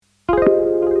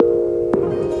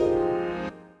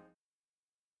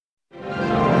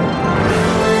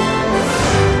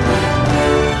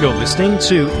listening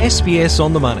to SBS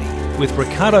On the Money with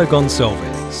Ricardo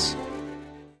Gonçalves.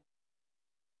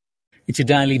 It's your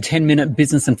daily 10-minute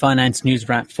business and finance news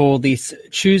wrap for this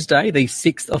Tuesday, the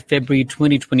 6th of February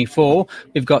 2024.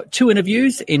 We've got two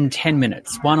interviews in 10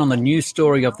 minutes, one on the news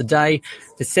story of the day,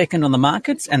 the second on the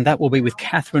markets, and that will be with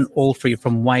Catherine Allfrey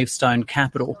from Wavestone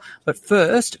Capital. But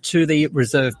first, to the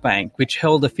Reserve Bank, which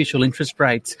held official interest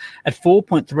rates at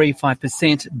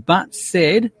 4.35%, but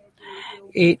said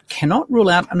it cannot rule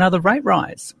out another rate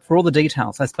rise. For all the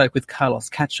details, I spoke with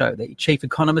Cacho, the Chief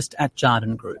Economist at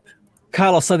Jarden Group.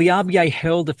 Carlos, so the RBA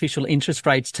held official interest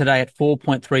rates today at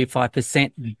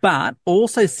 4.35%, but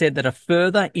also said that a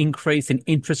further increase in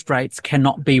interest rates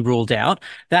cannot be ruled out.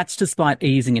 That's despite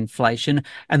easing inflation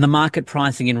and the market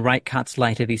pricing in rate cuts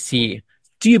later this year.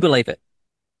 Do you believe it?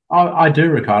 I do,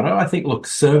 Ricardo. I think, look,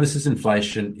 services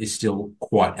inflation is still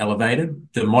quite elevated.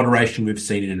 The moderation we've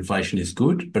seen in inflation is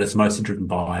good, but it's mostly driven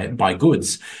by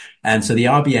goods. And so the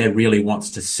RBA really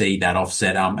wants to see that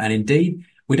offset. And indeed,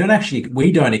 we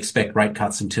don't expect rate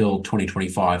cuts until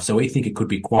 2025. So we think it could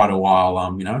be quite a while,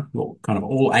 kind of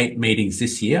all 8 meetings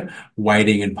this year,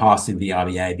 waiting and passing the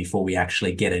RBA before we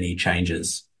actually get any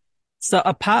changes. So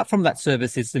apart from that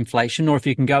services inflation, or if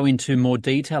you can go into more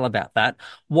detail about that,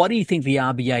 what do you think the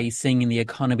RBA is seeing in the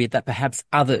economy that perhaps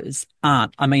others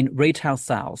aren't? I mean, retail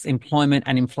sales, employment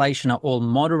and inflation are all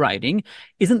moderating.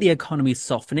 Isn't the economy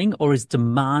softening, or is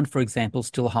demand, for example,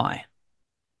 still high?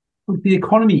 The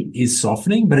economy is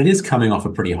softening, but it is coming off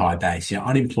a pretty high base.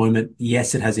 Unemployment,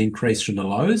 yes, it has increased from the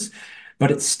lows, but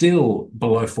it's still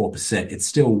below 4%. It's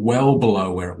still well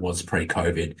below where it was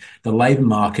pre-COVID. The labour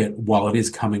market, while it is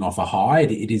coming off a high,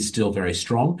 it is still very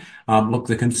strong. Look,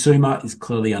 the consumer is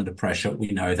clearly under pressure. We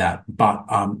know that. But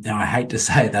now I hate to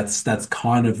say that's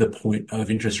kind of the point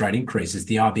of interest rate increases.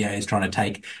 The RBA is trying to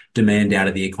take demand out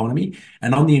of the economy.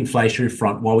 And on the inflationary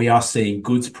front, while we are seeing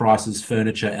goods prices,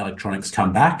 furniture, electronics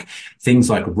come back, things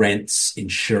like rents,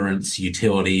 insurance,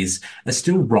 utilities are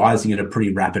still rising at a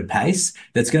pretty rapid pace.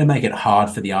 That's going to make it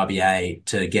hard for the RBA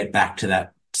to get back to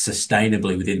that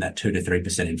sustainably within that 2 to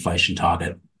 3% inflation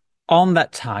target. On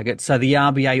that target, so the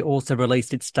RBA also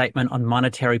released its statement on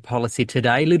monetary policy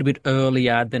today, a little bit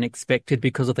earlier than expected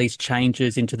because of these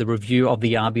changes into the review of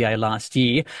the RBA last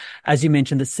year. As you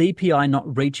mentioned, the CPI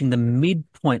not reaching the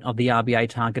midpoint of the RBA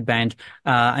target band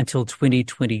until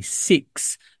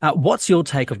 2026. What's your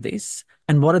take of this,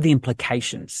 and what are the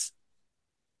implications?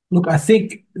 Look, I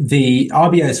think the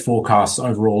RBA's forecasts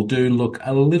overall do look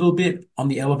a little bit on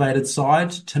the elevated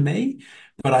side to me,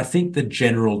 but I think the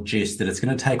general gist that it's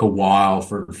going to take a while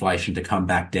for inflation to come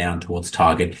back down towards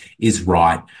target is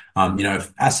right.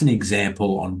 As an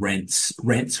example on rents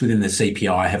within the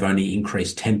CPI have only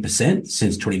increased 10%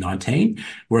 since 2019,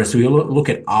 whereas we look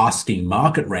at asking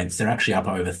market rents, they're actually up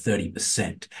over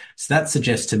 30%. So that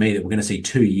suggests to me that we're going to see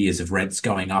 2 years of rents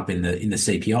going up in the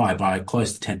CPI by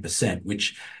close to 10%,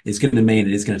 which is going to mean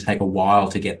it is going to take a while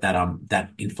to get that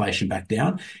inflation back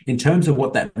down. In terms of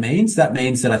what that means that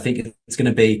I think it's going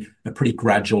to be a pretty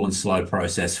gradual and slow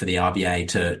process for the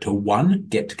RBA to one,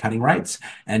 get to cutting rates,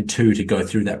 and two, to go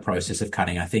through that process of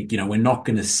cutting. I think, we're not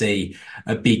going to see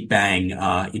a big bang,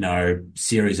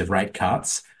 series of rate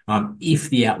cuts if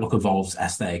the outlook evolves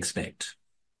as they expect.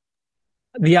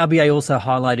 The RBA also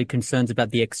highlighted concerns about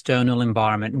the external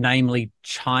environment, namely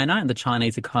China and the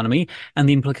Chinese economy, and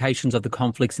the implications of the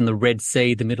conflicts in the Red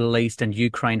Sea, the Middle East and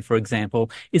Ukraine, for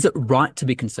example. Is it right to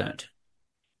be concerned?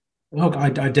 Look, I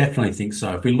definitely think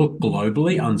so. If we look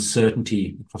globally,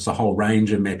 uncertainty across a whole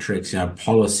range of metrics,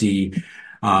 policy,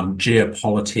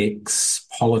 geopolitics,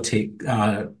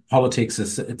 politics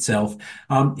itself,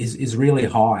 is really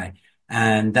high.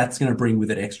 And that's going to bring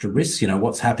with it extra risk.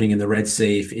 What's happening in the Red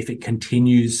Sea, if it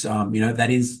continues,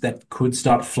 that could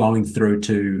start flowing through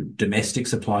to domestic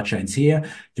supply chains here,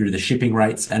 through the shipping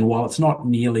rates. And while it's not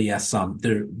nearly as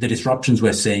the disruptions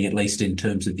we're seeing, at least in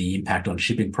terms of the impact on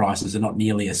shipping prices, are not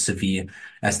nearly as severe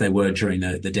as they were during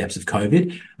the depths of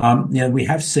COVID. We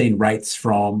have seen rates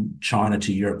from China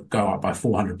to Europe go up by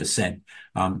 400%.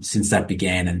 Since that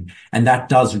began. And that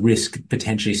does risk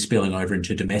potentially spilling over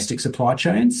into domestic supply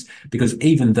chains, because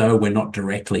even though we're not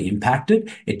directly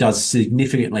impacted, it does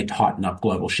significantly tighten up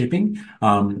global shipping.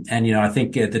 I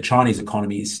think the Chinese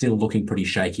economy is still looking pretty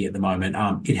shaky at the moment.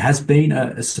 It has been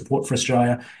a support for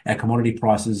Australia. Our commodity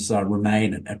prices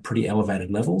remain at pretty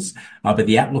elevated levels. But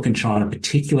the outlook in China,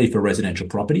 particularly for residential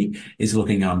property, is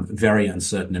looking very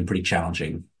uncertain and pretty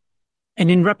challenging. And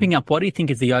in wrapping up, what do you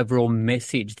think is the overall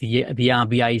message the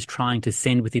RBA is trying to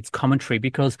send with its commentary?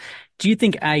 Because do you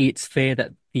think, A, it's fair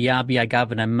that the RBA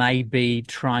governor may be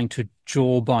trying to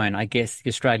jawbone, I guess, the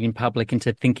Australian public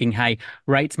into thinking, hey,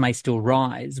 rates may still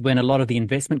rise, when a lot of the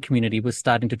investment community was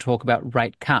starting to talk about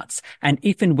rate cuts. And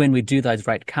if and when we do those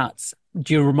rate cuts,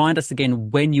 do you remind us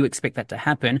again when you expect that to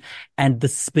happen and the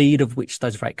speed of which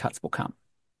those rate cuts will come?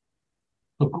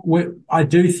 Look, I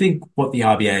do think what the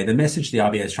message the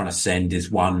RBA is trying to send is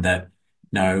one that,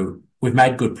 we've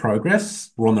made good progress,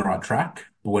 we're on the right track,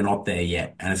 but we're not there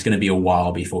yet. And it's going to be a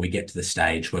while before we get to the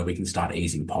stage where we can start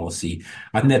easing policy.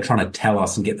 I think they're trying to tell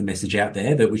us and get the message out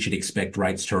there that we should expect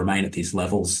rates to remain at these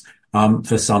levels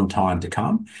for some time to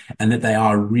come, and that they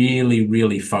are really,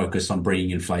 really focused on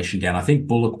bringing inflation down. I think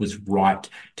Bullock was right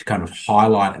to kind of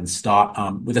highlight and start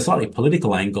with a slightly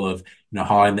political angle of,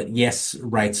 highlighting that, yes,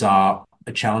 rates are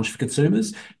a challenge for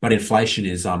consumers, but inflation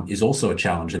is also a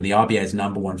challenge. And the RBA's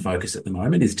number one focus at the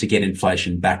moment is to get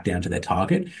inflation back down to their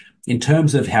target. In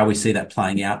terms of how we see that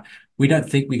playing out, we don't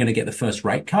think we're going to get the first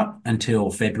rate cut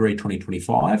until February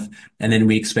 2025. And then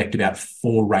we expect about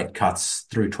 4 rate cuts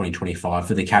through 2025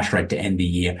 for the cash rate to end the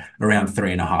year around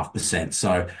 3.5%.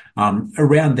 So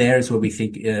around there is where we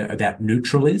think about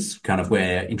neutral is, kind of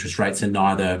where interest rates are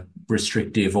neither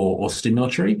restrictive or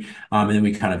stimulatory. And then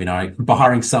we kind of,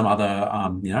 barring some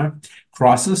other,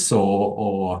 crisis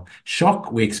or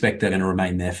shock, we expect they're going to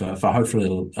remain there for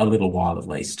hopefully a little while at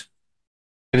least.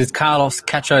 It is Carlos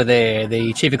Cacho there,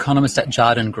 the chief economist at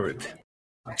Jarden Group.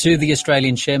 To the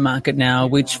Australian share market now,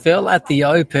 which fell at the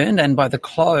open and by the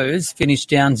close finished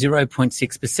down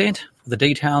 0.6%. For the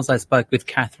details, I spoke with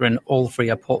Catherine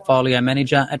Allfrey, a portfolio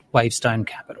manager at Wavestone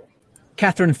Capital.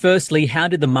 Catherine, firstly, how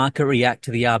did the market react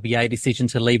to the RBA decision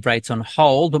to leave rates on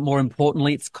hold, but more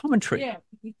importantly, its commentary? Yeah.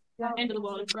 End of the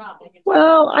world is right.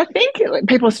 Well, I think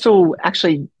people are still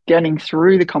actually getting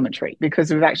through the commentary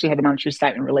because we've actually had the monetary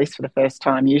statement released for the first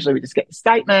time. Usually we just get the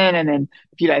statement and then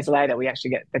a few days later we actually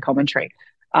get the commentary.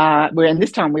 Where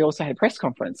this time we also had a press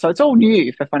conference. So it's all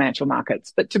new for financial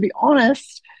markets. But to be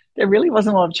honest, there really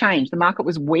wasn't a lot of change. The market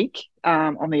was weak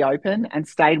on the open and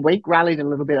stayed weak, rallied a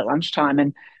little bit at lunchtime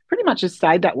and pretty much has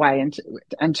stayed that way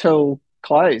until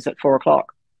close at 4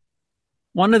 o'clock.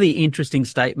 One of the interesting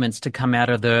statements to come out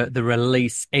of the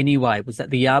release anyway was that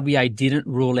the RBA didn't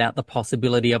rule out the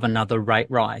possibility of another rate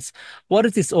rise. What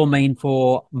does this all mean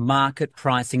for market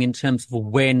pricing in terms of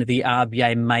when the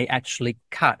RBA may actually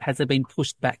cut? Has it been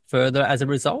pushed back further as a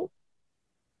result?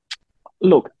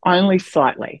 Look, only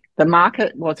slightly. The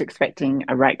market was expecting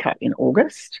a rate cut in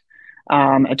August,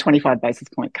 a 25 basis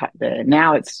point cut there.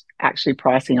 Now it's actually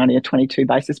pricing only a 22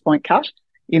 basis point cut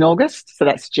in August. So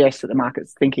that suggests that the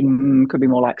market's thinking could be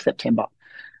more like September.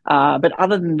 But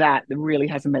other than that, there really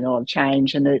hasn't been a lot of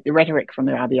change. And the rhetoric from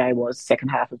the RBA was second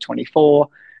half of 24.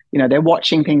 They're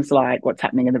watching things like what's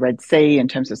happening in the Red Sea in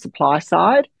terms of supply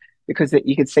side, because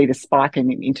you could see the spike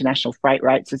in international freight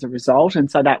rates as a result. And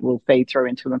so that will feed through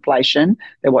into inflation.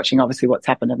 They're watching obviously what's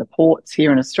happened in the ports here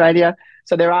in Australia.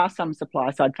 So there are some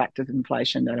supply side factors of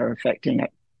inflation that are affecting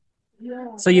it.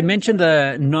 So you mentioned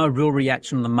the no real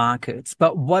reaction on the markets,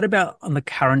 but what about on the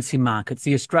currency markets?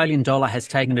 The Australian dollar has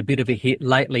taken a bit of a hit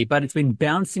lately, but it's been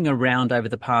bouncing around over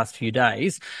the past few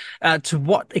days. To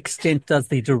what extent does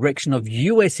the direction of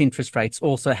US interest rates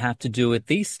also have to do with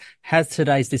this? Has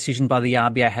today's decision by the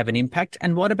RBA have an impact?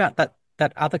 And what about that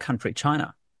other country,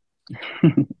 China?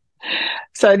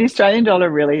 So the Australian dollar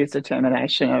really is a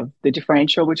determination of the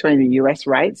differential between the US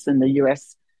rates, and the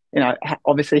US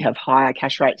obviously have higher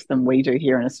cash rates than we do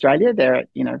here in Australia. They're at,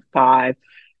 5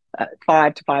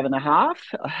 to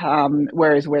 5.5,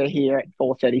 whereas we're here at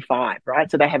 4.35,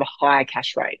 right? So they have a higher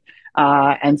cash rate.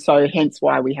 And so hence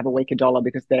why we have a weaker dollar,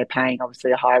 because they're paying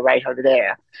obviously a higher rate over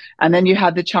there. And then you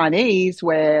have the Chinese,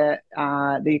 where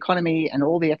the economy and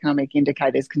all the economic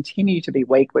indicators continue to be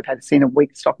weak. We've seen a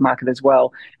weak stock market as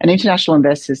well. And international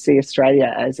investors see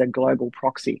Australia as a global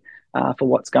proxy for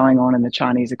what's going on in the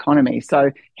Chinese economy.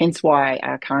 So hence why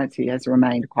our currency has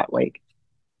remained quite weak.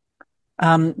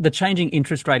 The changing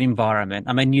interest rate environment,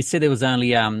 I mean, you said there was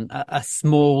only a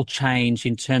small change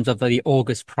in terms of the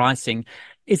August pricing.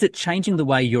 Is it changing the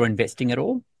way you're investing at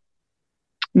all?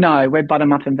 No, we're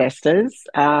bottom-up investors.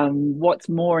 What's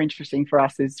more interesting for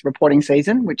us is reporting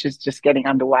season, which is just getting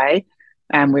underway.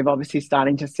 And we've obviously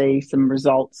starting to see some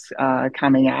results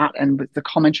coming out, and with the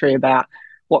commentary about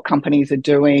what companies are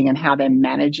doing and how they're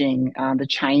managing the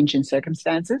change in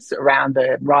circumstances around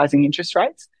the rising interest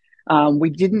rates. We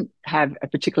didn't have a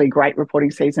particularly great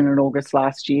reporting season in August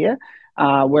last year,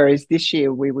 whereas this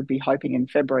year we would be hoping in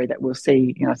February that we'll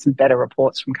see, some better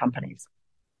reports from companies.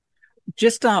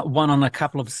 Just one on a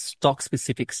couple of stock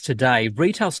specifics today.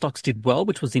 Retail stocks did well,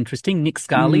 which was interesting. Nick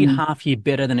Scali, half year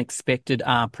better than expected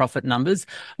profit numbers.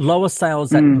 Lower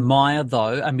sales at Myer,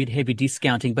 though, amid heavy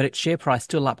discounting, but its share price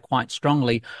still up quite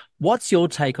strongly. What's your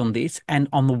take on this and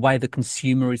on the way the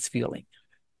consumer is feeling?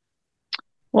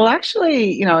 Well,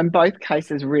 actually, in both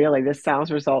cases, really, the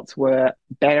sales results were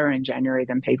better in January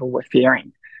than people were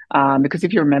fearing. Because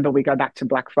if you remember, we go back to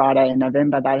Black Friday in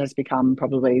November, that has become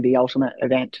probably the ultimate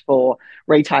event for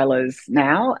retailers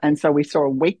now. And so we saw a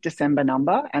weak December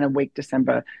number and a weak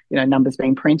December, numbers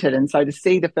being printed. And so to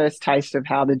see the first taste of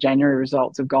how the January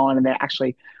results have gone, and they're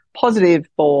actually positive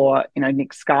for,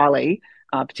 Nick Scali,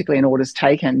 particularly in orders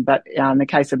taken. But in the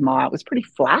case of Myer, it was pretty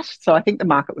flat. So I think the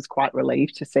market was quite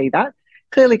relieved to see that.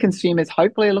 Clearly, consumers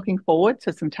hopefully are looking forward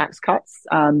to some tax cuts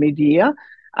mid-year.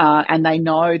 And they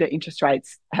know that interest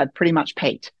rates have pretty much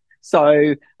peaked.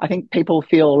 So I think people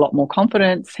feel a lot more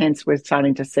confidence, hence we're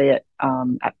starting to see it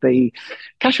at the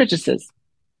cash registers.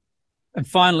 And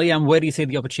finally, where do you see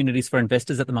the opportunities for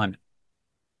investors at the moment?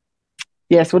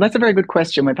 Yes, well, that's a very good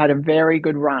question. We've had a very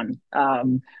good run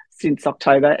since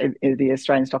October in the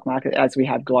Australian stock market, as we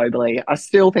have globally. I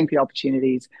still think the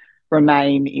opportunities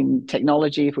remain in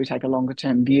technology if we take a longer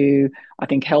term view. I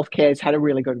think healthcare's had a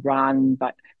really good run,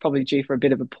 but probably due for a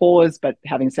bit of a pause. But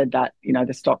having said that,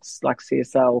 the stocks like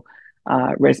CSL,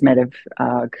 ResMed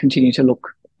have continued to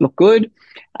look good.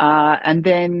 And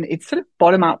then it's sort of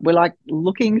bottom up. We're like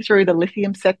looking through the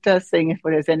lithium sector, seeing if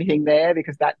there's anything there,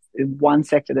 because that's one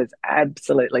sector that's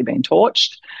absolutely been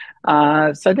torched.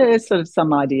 So there's sort of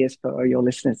some ideas for your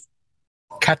listeners.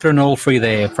 Catherine Allfrey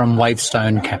there from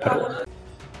Wavestone Capital.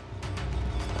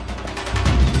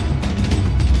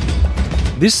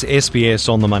 This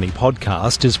SBS On the Money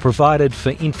podcast is provided for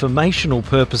informational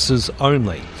purposes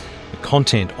only. The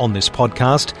content on this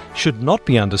podcast should not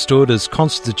be understood as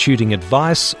constituting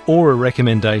advice or a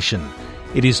recommendation.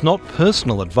 It is not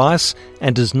personal advice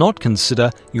and does not consider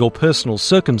your personal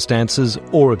circumstances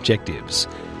or objectives.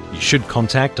 You should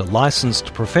contact a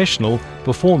licensed professional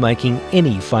before making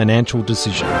any financial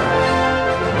decision.